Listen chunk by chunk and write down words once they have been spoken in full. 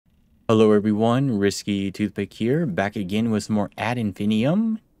Hello everyone, Risky Toothpick here, back again with some more Ad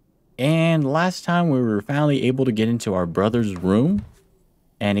Infinitum. And last time we were finally able to get into our brother's room,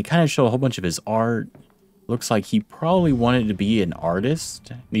 and it kind of showed a whole bunch of his art. Looks like he probably wanted to be an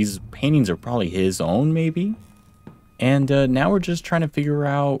artist. These paintings are probably his own, maybe. And now we're just trying to figure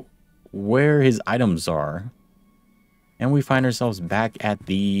out where his items are. And we find ourselves back at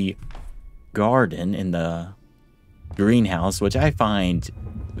the garden in the greenhouse, which I find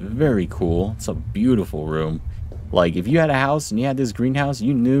very cool. It's a beautiful room. Like, if you had a house and you had this greenhouse,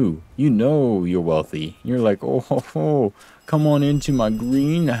 you know you're wealthy. You're like, oh, come on into my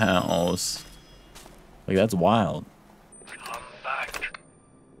greenhouse. Like, that's wild. Come back.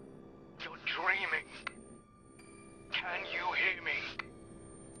 You're dreaming. Can you hear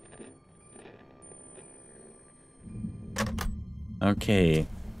me? Okay.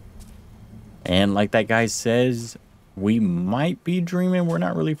 And like that guy says, we might be dreaming. We're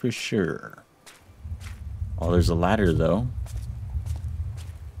not really for sure. Oh, there's a ladder, though.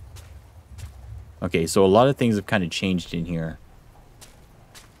 Okay, so a lot of things have kind of changed in here.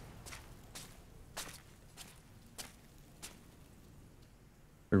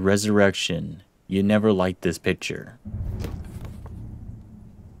 Resurrection. You never liked this picture.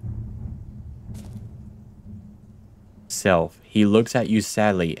 Self. He looks at you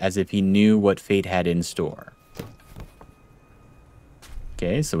sadly as if he knew what fate had in store.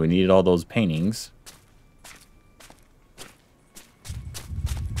 Okay, so we needed all those paintings.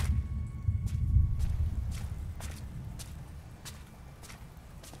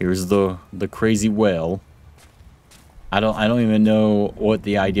 Here's the crazy well. I don't even know what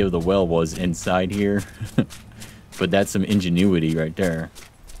the idea of the well was inside here. But that's some ingenuity right there.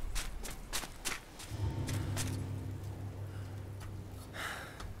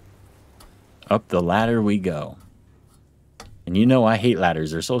 Up the ladder we go. And you know I hate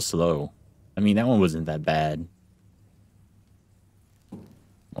ladders. They're so slow. I mean, that one wasn't that bad.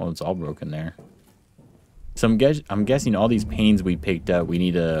 Oh, it's all broken there. So I'm guessing all these paintings we picked up, we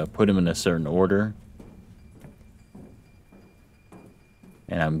need to put them in a certain order.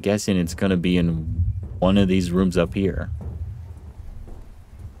 And I'm guessing it's going to be in one of these rooms up here.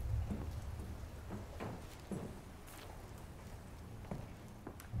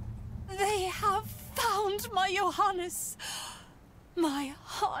 They have found my Johannes. My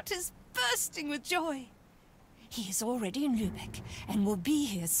heart is bursting with joy. He is already in Lübeck and will be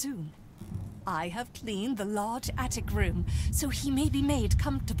here soon. I have cleaned the large attic room so he may be made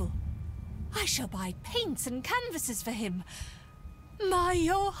comfortable. I shall buy paints and canvases for him. My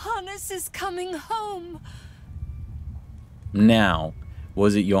Johannes is coming home. Now,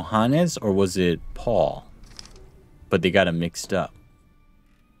 was it Johannes or was it Paul? But they got him mixed up.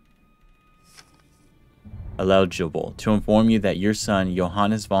 Eligible to inform you that your son,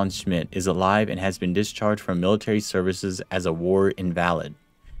 Johannes von Schmidt, is alive and has been discharged from military services as a war invalid.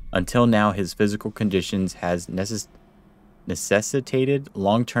 Until now, his physical conditions has necessitated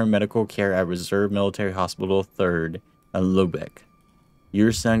long-term medical care at Reserve Military Hospital 3rd in Lübeck.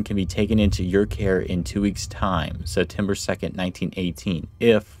 Your son can be taken into your care in 2 weeks' time, September 2nd, 1918,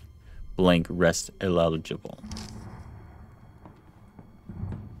 if blank rest eligible.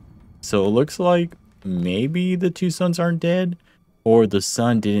 So it looks like maybe the two sons aren't dead, or the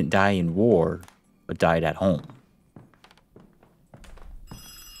son didn't die in war, but died at home.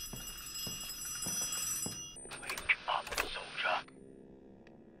 Wake up, soldier.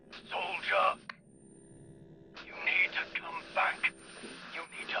 Soldier. You need to come back. You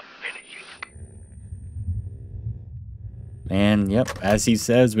need to finish it. And yep, as he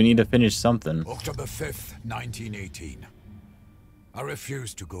says, we need to finish something. October 5th, 1918. I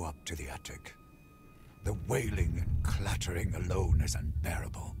refuse to go up to the attic. The wailing and clattering alone is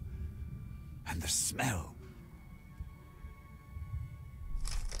unbearable. And the smell.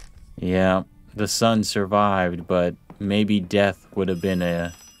 Yeah, the son survived, but maybe death would have been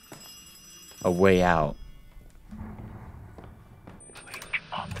a way out. Wake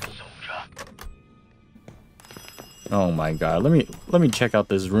up, soldier. Oh my god, let me check out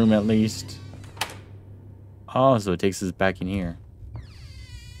this room at least. Oh, so it takes us back in here.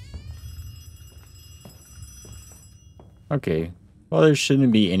 Okay, well there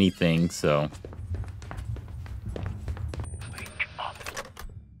shouldn't be anything, so. Wake up.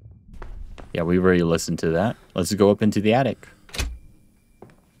 Yeah, we've already listened to that. Let's go up into the attic.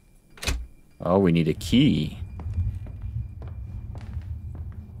 Oh, we need a key.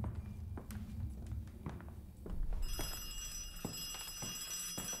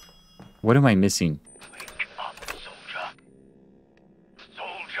 What am I missing? Wake up, soldier.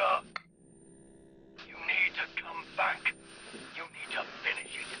 Soldier. You need to come back. You need to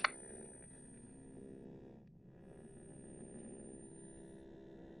finish it.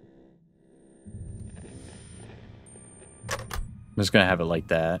 just gonna have it like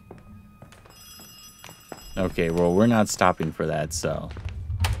that. Okay, well, we're not stopping for that, so.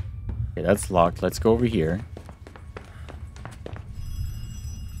 Okay, that's locked. Let's go over here.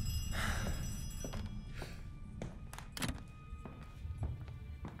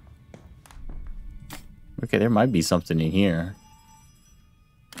 Okay, there might be something in here.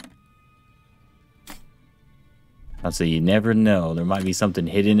 I'll say you never know. There might be something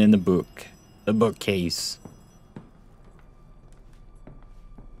hidden in the book. The bookcase.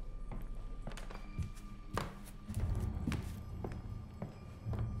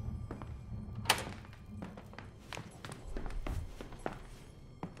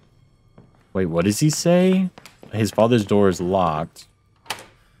 Wait, what does he say? His father's door is locked.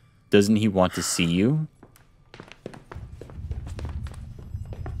 Doesn't he want to see you?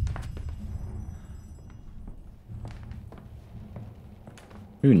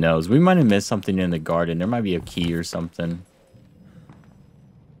 Who knows? We might have missed something in the garden. There might be a key or something.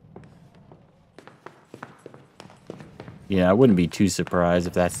 Yeah, I wouldn't be too surprised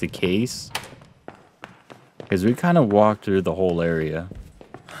if that's the case. Because we kind of walked through the whole area.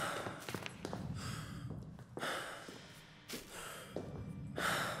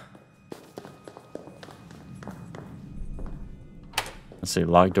 Let's say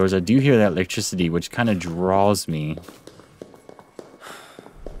locked doors. I do hear that electricity, which kind of draws me.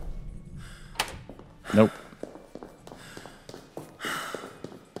 Nope.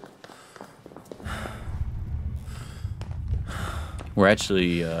 We're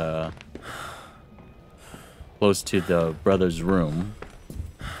actually close to the brother's room.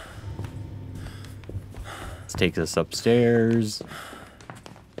 Let's take us upstairs.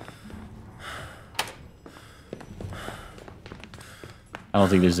 I don't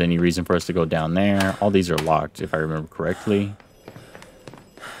think there's any reason for us to go down there. All these are locked, if I remember correctly.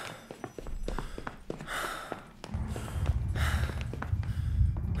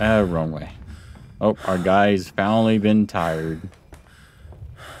 Wrong way. Oh, our guy's finally been tired.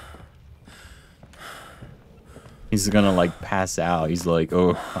 He's gonna, like, pass out. He's like,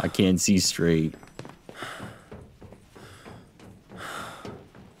 oh, I can't see straight.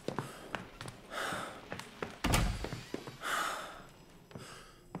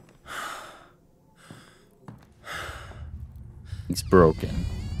 It's broken.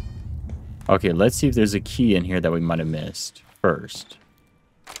 Okay, let's see if there's a key in here that we might have missed first.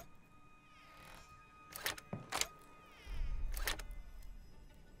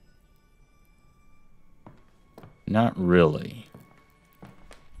 Not really.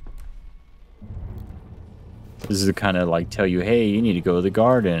 This is to kind of like tell you, hey, you need to go to the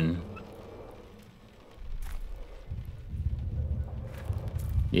garden.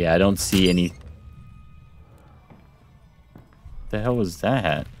 Yeah, I don't see any. The hell was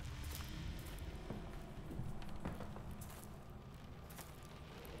that?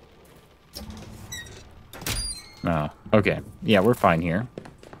 Oh, okay. Yeah, we're fine here.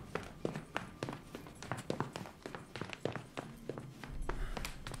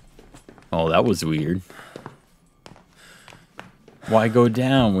 Oh, that was weird. Why go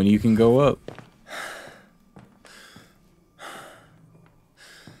down when you can go up?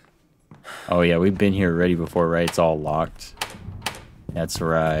 Oh yeah, we've been here already before, right? It's all locked. That's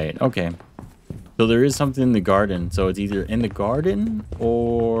right. Okay. So there is something in the garden. So it's either in the garden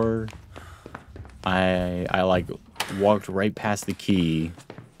or I like walked right past the key.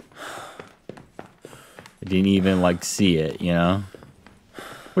 I didn't even like see it, you know?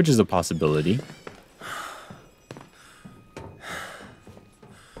 Which is a possibility.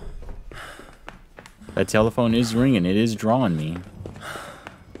 That telephone is ringing. It is drawing me.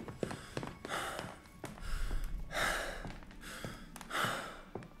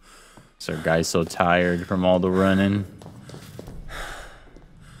 So our guy's so tired from all the running.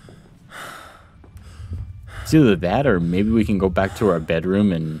 It's either that or maybe we can go back to our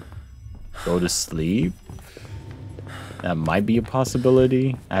bedroom and go to sleep. That might be a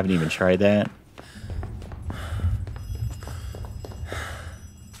possibility. I haven't even tried that.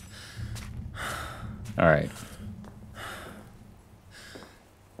 Alright.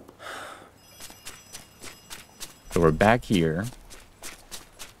 So we're back here.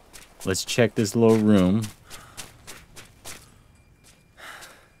 Let's check this little room.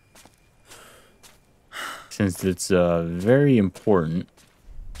 Since it's very important.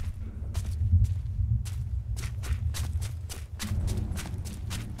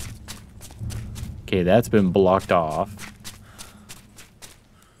 Okay, that's been blocked off.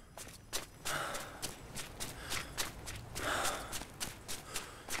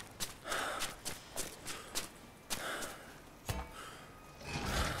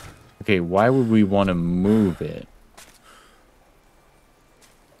 Okay, why would we want to move it?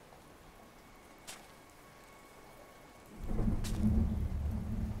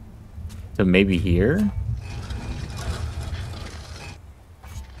 So maybe here?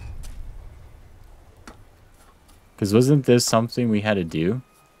 Because wasn't this something we had to do?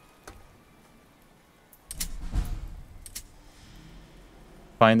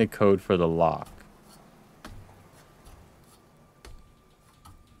 Find the code for the lock.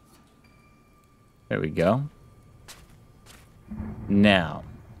 There we go. Now,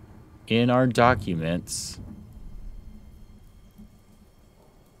 in our documents,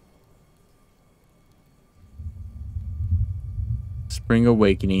 Spring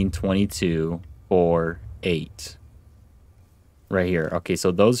Awakening 22:4:8. Right here. Okay,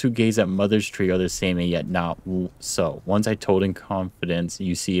 so those who gaze at Mother's tree are the same and yet not so. Once I told in confidence,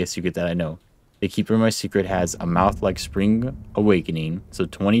 you see a secret that I know. The keeper of my secret has a mouth like Spring Awakening. So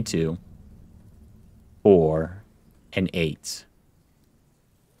 22, 4, and 8.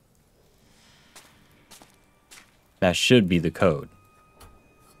 That should be the code.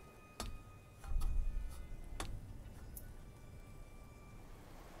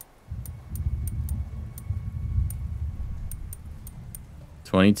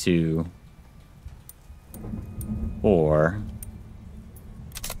 (22) or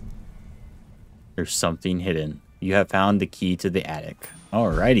there's something hidden. You have found the key to the attic.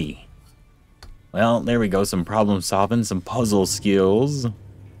 Alrighty. Well, there we go. Some problem solving, some puzzle skills.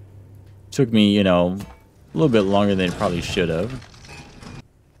 Took me, you know, a little bit longer than it probably should have.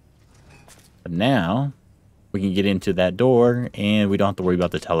 But now we can get into that door and we don't have to worry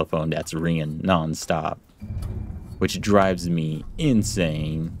about the telephone that's ringing non-stop, which drives me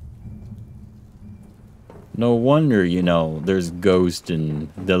insane. No wonder, you know, there's ghosts and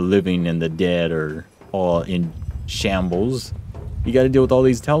the living and the dead are all in shambles. You got to deal with all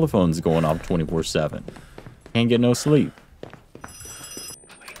these telephones going off 24/7. Can't get no sleep.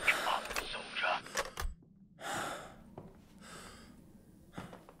 Wake up, soldier.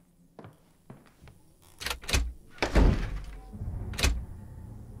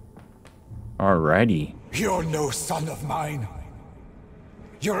 Alrighty. You're no son of mine.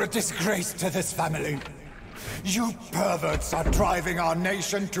 You're a disgrace to this family. You perverts are driving our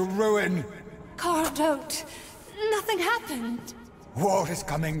nation to ruin. Carl, don't. Nothing happened. War is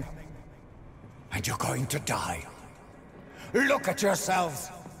coming, and you're going to die. Look at yourselves.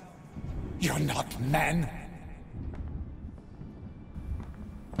 You're not men.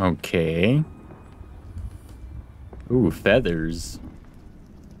 Okay. Ooh, feathers.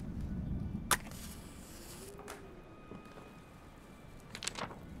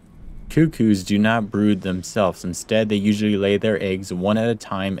 Cuckoos do not brood themselves. Instead, they usually lay their eggs one at a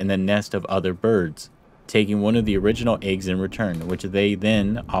time in the nest of other birds, taking one of the original eggs in return, which they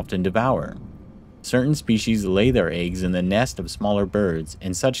then often devour. Certain species lay their eggs in the nest of smaller birds.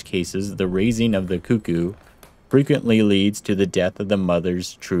 In such cases, the raising of the cuckoo frequently leads to the death of the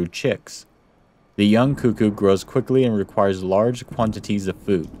mother's true chicks. The young cuckoo grows quickly and requires large quantities of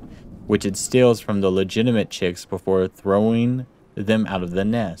food, which it steals from the legitimate chicks before throwing them out of the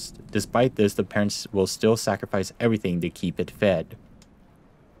nest. Despite this, the parents will still sacrifice everything to keep it fed.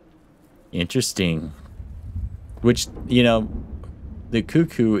 Interesting. Which, you know, the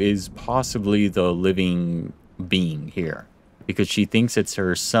cuckoo is possibly the living being here, because she thinks it's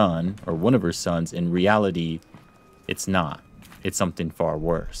her son or one of her sons. In reality, it's not. It's something far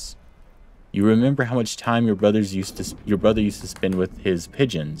worse. You remember how much time your brother used to spend with his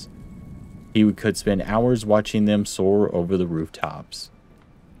pigeons. He could spend hours watching them soar over the rooftops.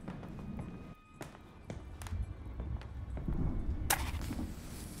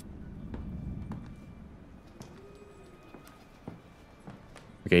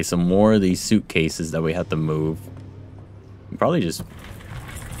 Okay, some more of these suitcases that we have to move. Probably just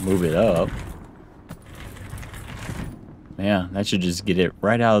move it up. Yeah, that should just get it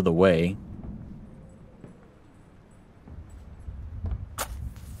right out of the way.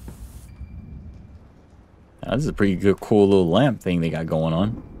 Now, this is a pretty good, cool little lamp thing they got going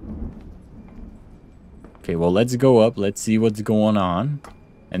on. Okay, well, let's go up. Let's see what's going on.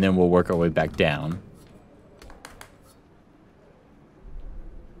 And then we'll work our way back down.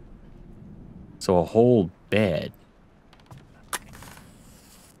 So a whole bed.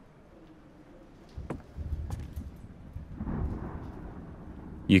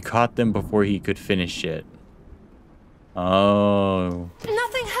 You caught them before he could finish it. Oh.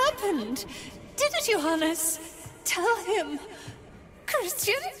 Nothing happened. Did it, Johannes? Tell him.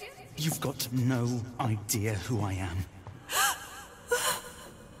 Christian? You've got no idea who I am.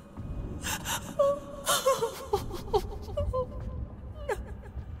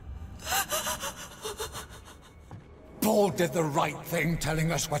 Paul did the right thing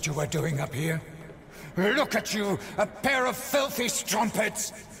telling us what you were doing up here. Look at you, a pair of filthy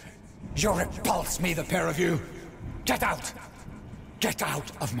strumpets. You repulse me, the pair of you! Get out! Get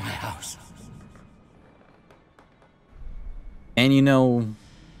out of my house! And you know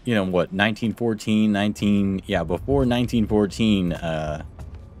what, 1914, before 1914,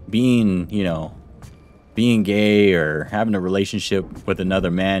 being gay or having a relationship with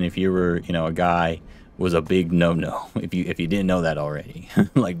another man, if you were, a guy, was a big no-no. If you didn't know that already.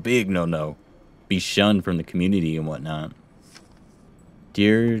 Like, big no-no. Be shunned from the community and whatnot.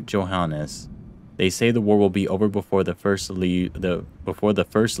 Dear Johannes, they say the war will be over before the first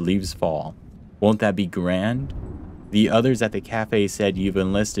leaves fall. Won't that be grand? The others at the cafe said you've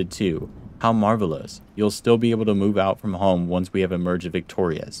enlisted too. How marvelous. You'll still be able to move out from home once we have emerged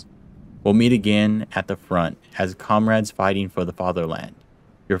victorious. We'll meet again at the front as comrades fighting for the fatherland.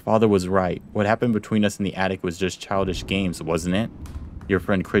 Your father was right. What happened between us in the attic was just childish games, wasn't it? Your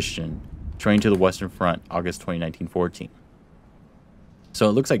friend Christian, trained to the Western Front, August 20, 1914. So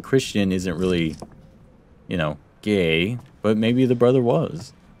it looks like Christian isn't really, gay, but maybe the brother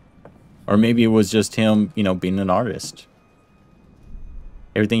was. Or maybe it was just him, being an artist.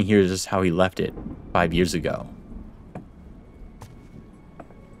 Everything here is just how he left it 5 years ago.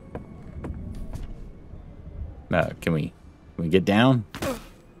 Can we get down?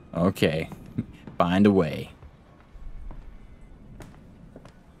 Okay. Find a way.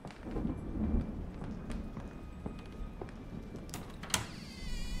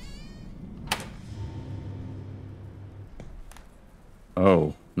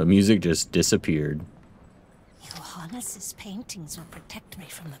 Oh, the music just disappeared. Johannes's paintings will protect me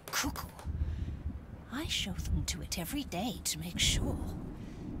from the Cuckoo. I show them to it every day to make sure.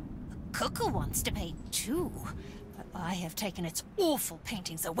 The Cuckoo wants to paint too, but I have taken its awful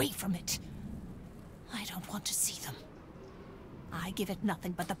paintings away from it. I don't want to see them. I give it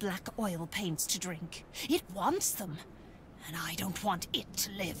nothing but the black oil paints to drink. It wants them, and I don't want it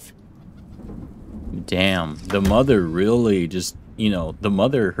to live. Damn, the mother really just, the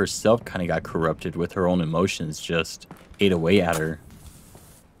mother herself kind of got corrupted with her own emotions, just ate away at her.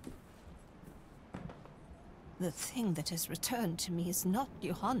 The thing that has returned to me is not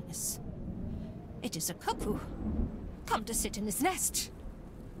Johannes. It is a cuckoo, come to sit in his nest.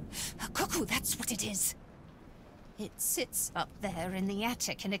 A cuckoo, that's what it is. It sits up there in the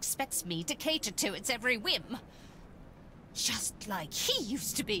attic and expects me to cater to its every whim. Just like he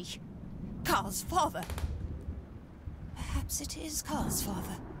used to be. Carl's father. Perhaps it is Carl's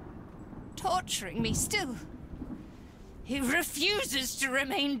father. Torturing me still. He refuses to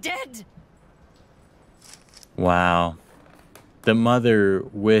remain dead. Wow. The mother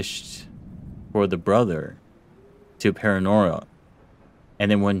wished for the brother to paranoia. And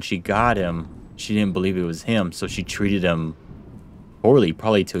then when she got him, she didn't believe it was him, so she treated him poorly,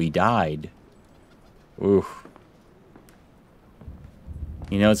 probably till he died. Oof.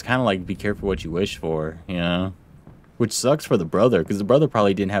 It's kind of like be careful what you wish for, Which sucks for the brother, because the brother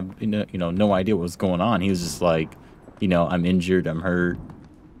probably didn't have, no idea what was going on. He was just like, I'm injured, I'm hurt.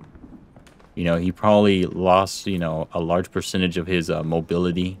 He probably lost, a large percentage of his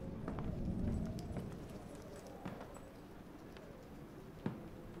mobility.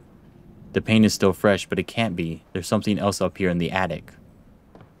 The paint is still fresh, but it can't be. There's something else up here in the attic.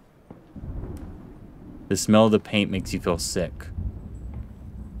 The smell of the paint makes you feel sick.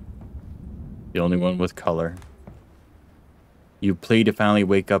 The only one with color. You plead to finally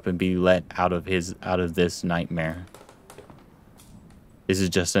wake up and be let out of this nightmare. This is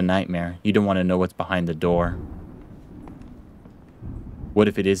just a nightmare. You don't want to know what's behind the door. What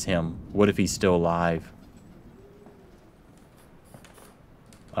if it is him? What if he's still alive?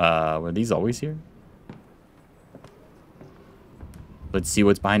 Were these always here? Let's see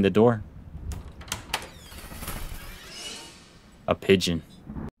what's behind the door. A pigeon.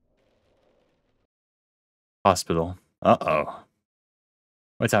 Hospital. Uh-oh.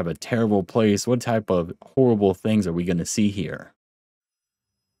 What type of terrible place? What type of horrible things are we going to see here?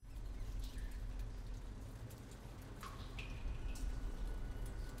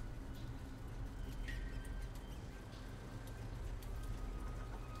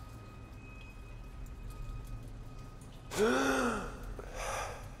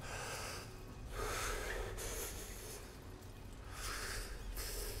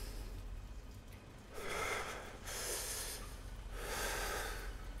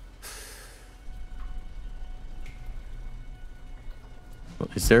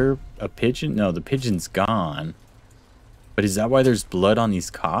 Is there a pigeon? No, the pigeon's gone. But is that why there's blood on these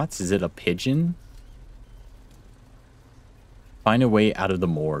cots? Is it a pigeon? Find a way out of the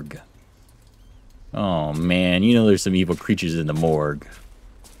morgue. Oh man, there's some evil creatures in the morgue.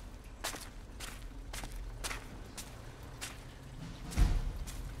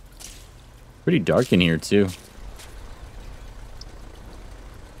 Pretty dark in here, too.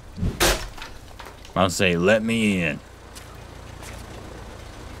 I'll say, let me in.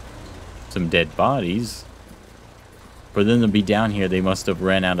 Some dead bodies. For them to be down here, they must have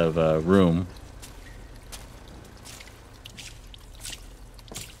ran out of room.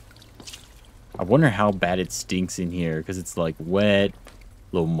 I wonder how bad it stinks in here, because it's like wet, a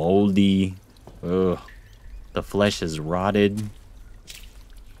little moldy. Ugh. The flesh is rotted.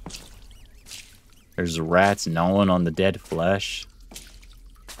 There's rats gnawing on the dead flesh.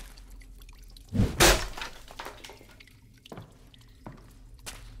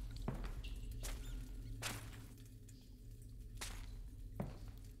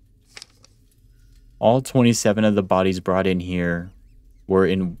 All 27 of the bodies brought in here were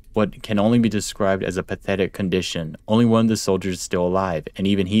in what can only be described as a pathetic condition. Only one of the soldiers is still alive, and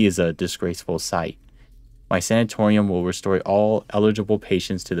even he is a disgraceful sight. My sanatorium will restore all eligible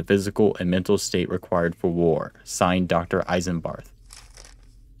patients to the physical and mental state required for war. Signed, Dr. Eisenbarth.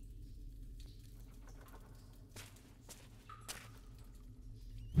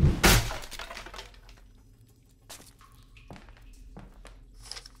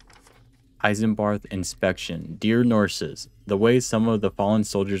 Eisenbarth inspection. Dear nurses, the way some of the fallen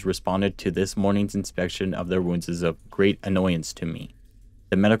soldiers responded to this morning's inspection of their wounds is of great annoyance to me.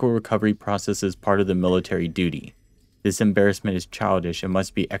 The medical recovery process is part of the military duty. This embarrassment is childish and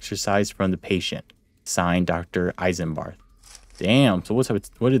must be exercised from the patient. Signed, Dr. Eisenbarth. Damn, so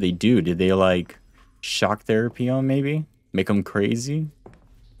what did they do? Did they, like, shock therapy on maybe? Make them crazy?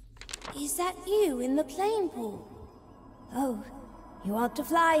 Is that you in the plane pool? Oh, you want to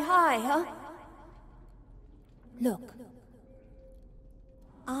fly high, huh? Look.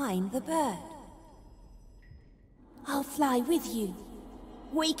 I'm the bird. I'll fly with you.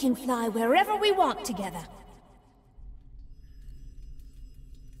 We can fly wherever we want together.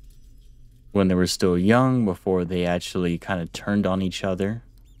 When they were still young, before they actually kind of turned on each other.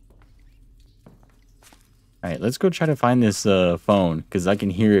 Alright, let's go try to find this phone, because I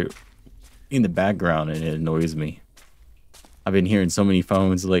can hear it in the background and it annoys me. I've been hearing so many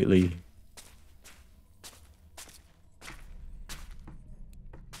phones lately.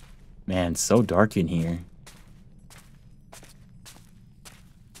 Man, it's so dark in here.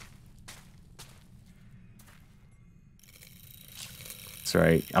 That's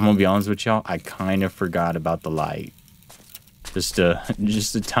right. I'm gonna be honest with y'all. I kind of forgot about the light. Just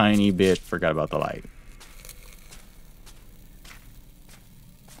a tiny bit forgot about the light.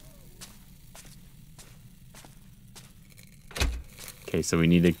 Okay, so we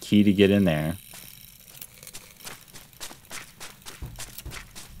need a key to get in there.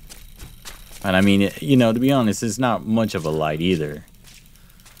 And I mean, you know, to be honest, it's not much of a light either.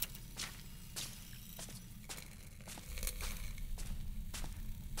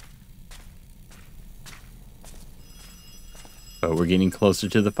 But we're getting closer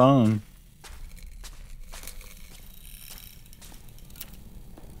to the phone.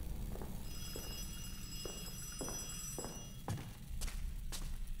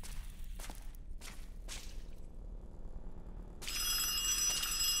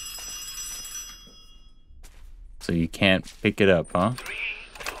 So you can't pick it up, huh? Three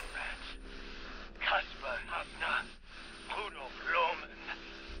comrades. Kasper Hagner, Bruno Blomen,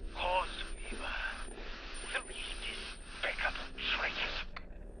 Horst Weaver. Three despicable traitors.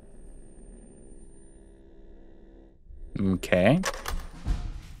 Okay.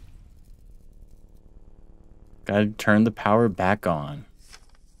 Gotta turn the power back on.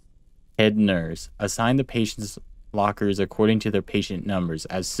 Head nurse. Assign the patient's lockers according to their patient numbers.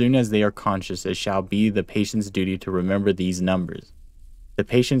 As soon as they are conscious, it shall be the patient's duty to remember these numbers. The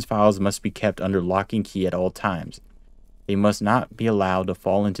patient's files must be kept under lock and key at all times. They must not be allowed to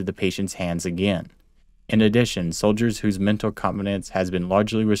fall into the patient's hands again. In addition, soldiers whose mental competence has been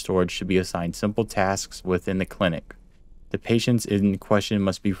largely restored should be assigned simple tasks within the clinic. The patients in question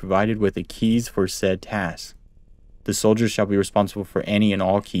must be provided with the keys for said tasks. The soldiers shall be responsible for any and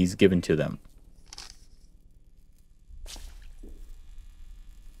all keys given to them.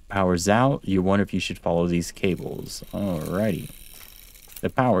 Power's out. You wonder if you should follow these cables. Alrighty. The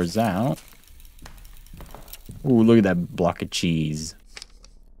power's out. Ooh, look at that block of cheese.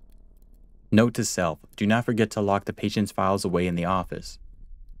 Note to self. Do not forget to lock the patient's files away in the office.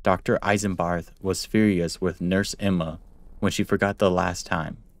 Dr. Eisenbarth was furious with Nurse Emma when she forgot the last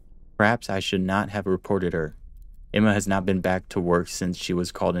time. Perhaps I should not have reported her. Emma has not been back to work since she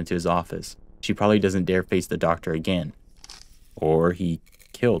was called into his office. She probably doesn't dare face the doctor again. Or he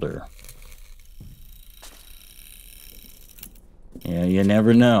killed her. Yeah, you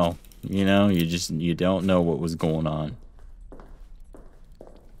never know. You know, you don't know what was going on.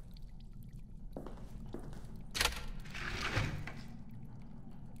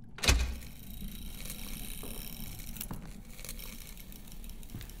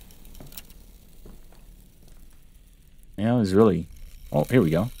 Yeah, it was really... Oh, here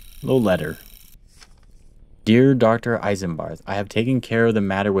we go. A little letter. Dear Dr. Eisenbarth, I have taken care of the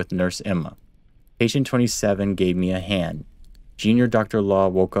matter with Nurse Emma. Patient 27 gave me a hand. Junior Dr. Law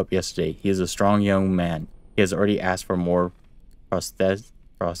woke up yesterday. He is a strong young man. He has already asked for more prosthesis.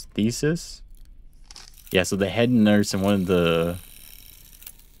 Yeah, so the head nurse and one of the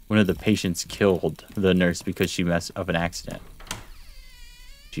patients killed the nurse because she messed up an accident.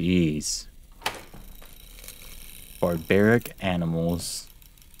 Jeez. Barbaric animals.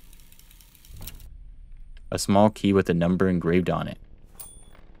 A small key with a number engraved on it.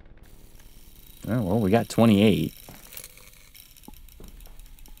 Oh, well, we got 28.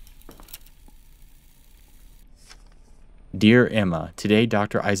 Dear Emma, today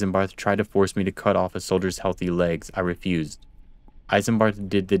Dr. Eisenbarth tried to force me to cut off a soldier's healthy legs. I refused. Eisenbarth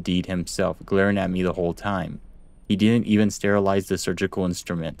did the deed himself, glaring at me the whole time. He didn't even sterilize the surgical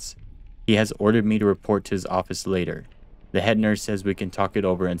instruments. He has ordered me to report to his office later. The head nurse says we can talk it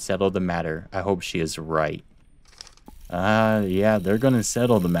over and settle the matter. I hope she is right. Yeah, they're gonna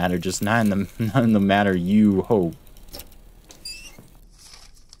settle the matter, just not in the matter you hope.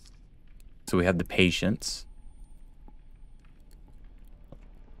 So we have the patients.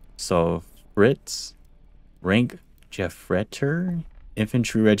 So Fritz, rank Jeffretter,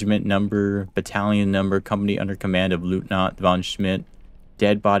 infantry regiment number, battalion number, company under command of Lieutenant von Schmidt.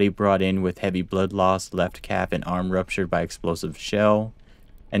 Dead body brought in with heavy blood loss, left calf and arm ruptured by explosive shell.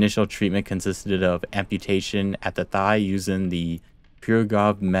 Initial treatment consisted of amputation at the thigh using the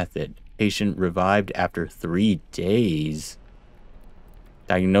Pirogov method. Patient revived after 3 days.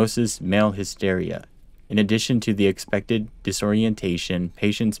 Diagnosis, male hysteria. In addition to the expected disorientation,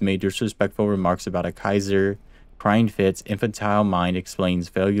 patients made disrespectful remarks about a Kaiser, crying fits, infantile mind explains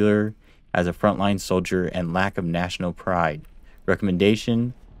failure as a frontline soldier, and lack of national pride.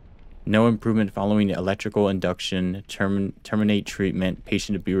 Recommendation, no improvement following electrical induction, terminate treatment,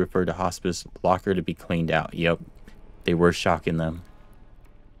 patient to be referred to hospice, locker to be cleaned out. Yep, they were shocking them.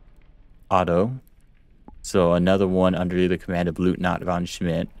 Otto, so another one under the command of Lieutenant von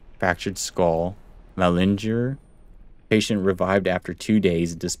Schmidt, fractured skull. Malinger, patient revived after 2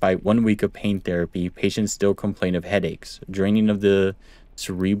 days. Despite 1 week of pain therapy, patients still complain of headaches. Draining of the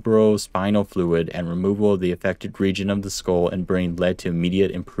cerebrospinal fluid and removal of the affected region of the skull and brain led to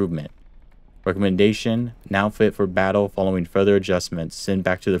immediate improvement. Recommendation, now fit for battle. Following further adjustments, send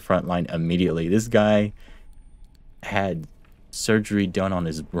back to the front line immediately. This guy had surgery done on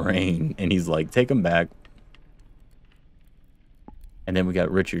his brain, and he's like, take him back. And then we got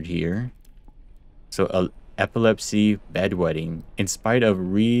Richard here. So, epilepsy, bedwetting. In spite of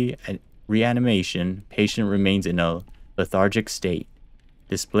reanimation, patient remains in a lethargic state.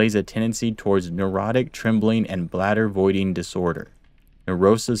 Displays a tendency towards neurotic trembling and bladder voiding disorder.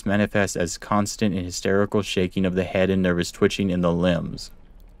 Neurosis manifests as constant and hysterical shaking of the head and nervous twitching in the limbs.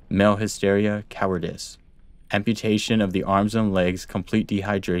 Male hysteria, cowardice. Amputation of the arms and legs, complete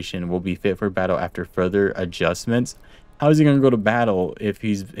dehydration, will be fit for battle after further adjustments. How is he going to go to battle if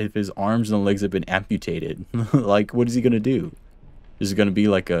his arms and legs have been amputated? Like, what is he going to do? Is it going to be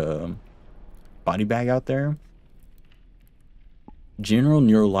like a body bag out there? General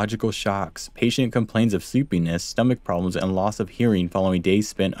neurological shocks. Patient complains of sleepiness, stomach problems, and loss of hearing following days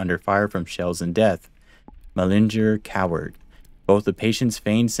spent under fire from shells and death. Malinger, coward. Both the patient's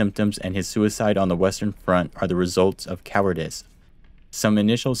feigned symptoms and his suicide on the Western Front are the results of cowardice. Some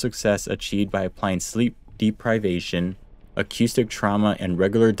initial success achieved by applying sleep deprivation, acoustic trauma, and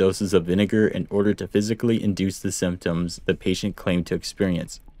regular doses of vinegar in order to physically induce the symptoms the patient claimed to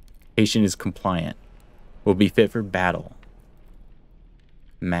experience. Patient is compliant. Will be fit for battle.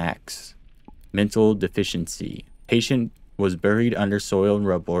 Max. Mental deficiency. Patient was buried under soil and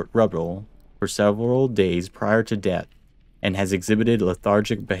rubble for several days prior to death and has exhibited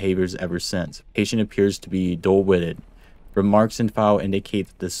lethargic behaviors ever since. Patient appears to be dull-witted. Remarks in file indicate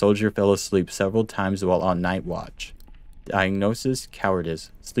that the soldier fell asleep several times while on night watch. Diagnosis,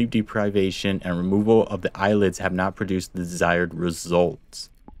 cowardice, sleep deprivation, and removal of the eyelids have not produced the desired results.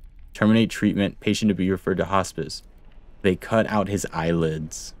 Terminate treatment, patient to be referred to hospice. They cut out his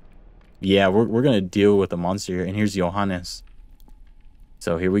eyelids. Yeah, we're going to deal with a monster here. And here's Johannes.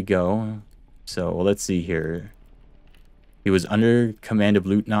 So here we go. So let's see here. He was under command of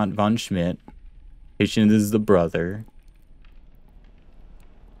Lieutenant von Schmidt. Patient is the brother.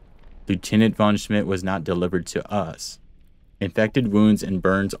 Lieutenant von Schmidt was not delivered to us. Infected wounds and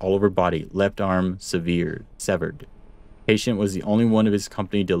burns all over body. Left arm severe, severed. Patient was the only one of his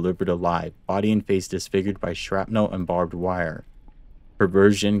company delivered alive. Body and face disfigured by shrapnel and barbed wire.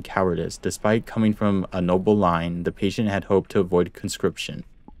 Perversion, cowardice. Despite coming from a noble line, the patient had hoped to avoid conscription.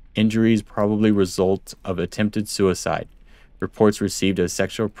 Injuries probably result of attempted suicide. Reports received of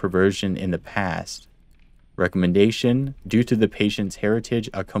sexual perversion in the past. Recommendation: due to the patient's heritage,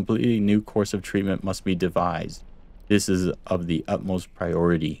 a completely new course of treatment must be devised. This is of the utmost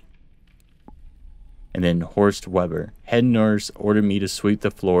priority. And then Horst Weber. Head nurse ordered me to sweep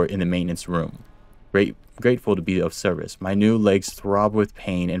the floor in the maintenance room. Grateful to be of service. My new legs throb with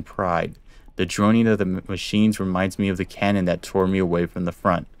pain and pride. The droning of the machines reminds me of the cannon that tore me away from the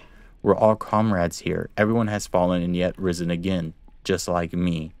front. We're all comrades here. Everyone has fallen and yet risen again, just like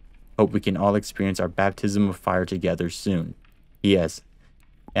me. Hope we can all experience our baptism of fire together soon. Yes,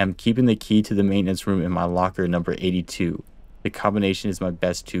 I'm keeping the key to the maintenance room in my locker number 82. The combination is my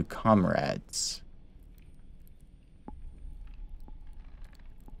best two comrades.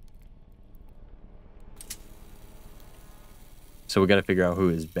 So we got to figure out who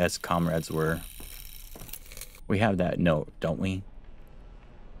his best comrades were. We have that note, don't we?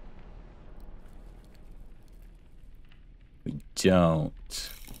 We don't.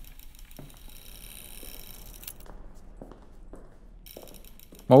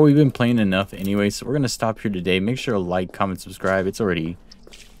 Well, we've been playing enough anyway, so we're going to stop here today. Make sure to like, comment, subscribe. It's already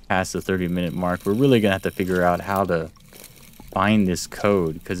past the 30-minute mark. We're really going to have to figure out how to find this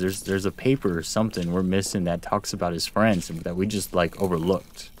code, because there's a paper or something we're missing that talks about his friends that we just like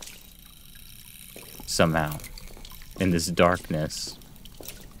overlooked somehow in this darkness.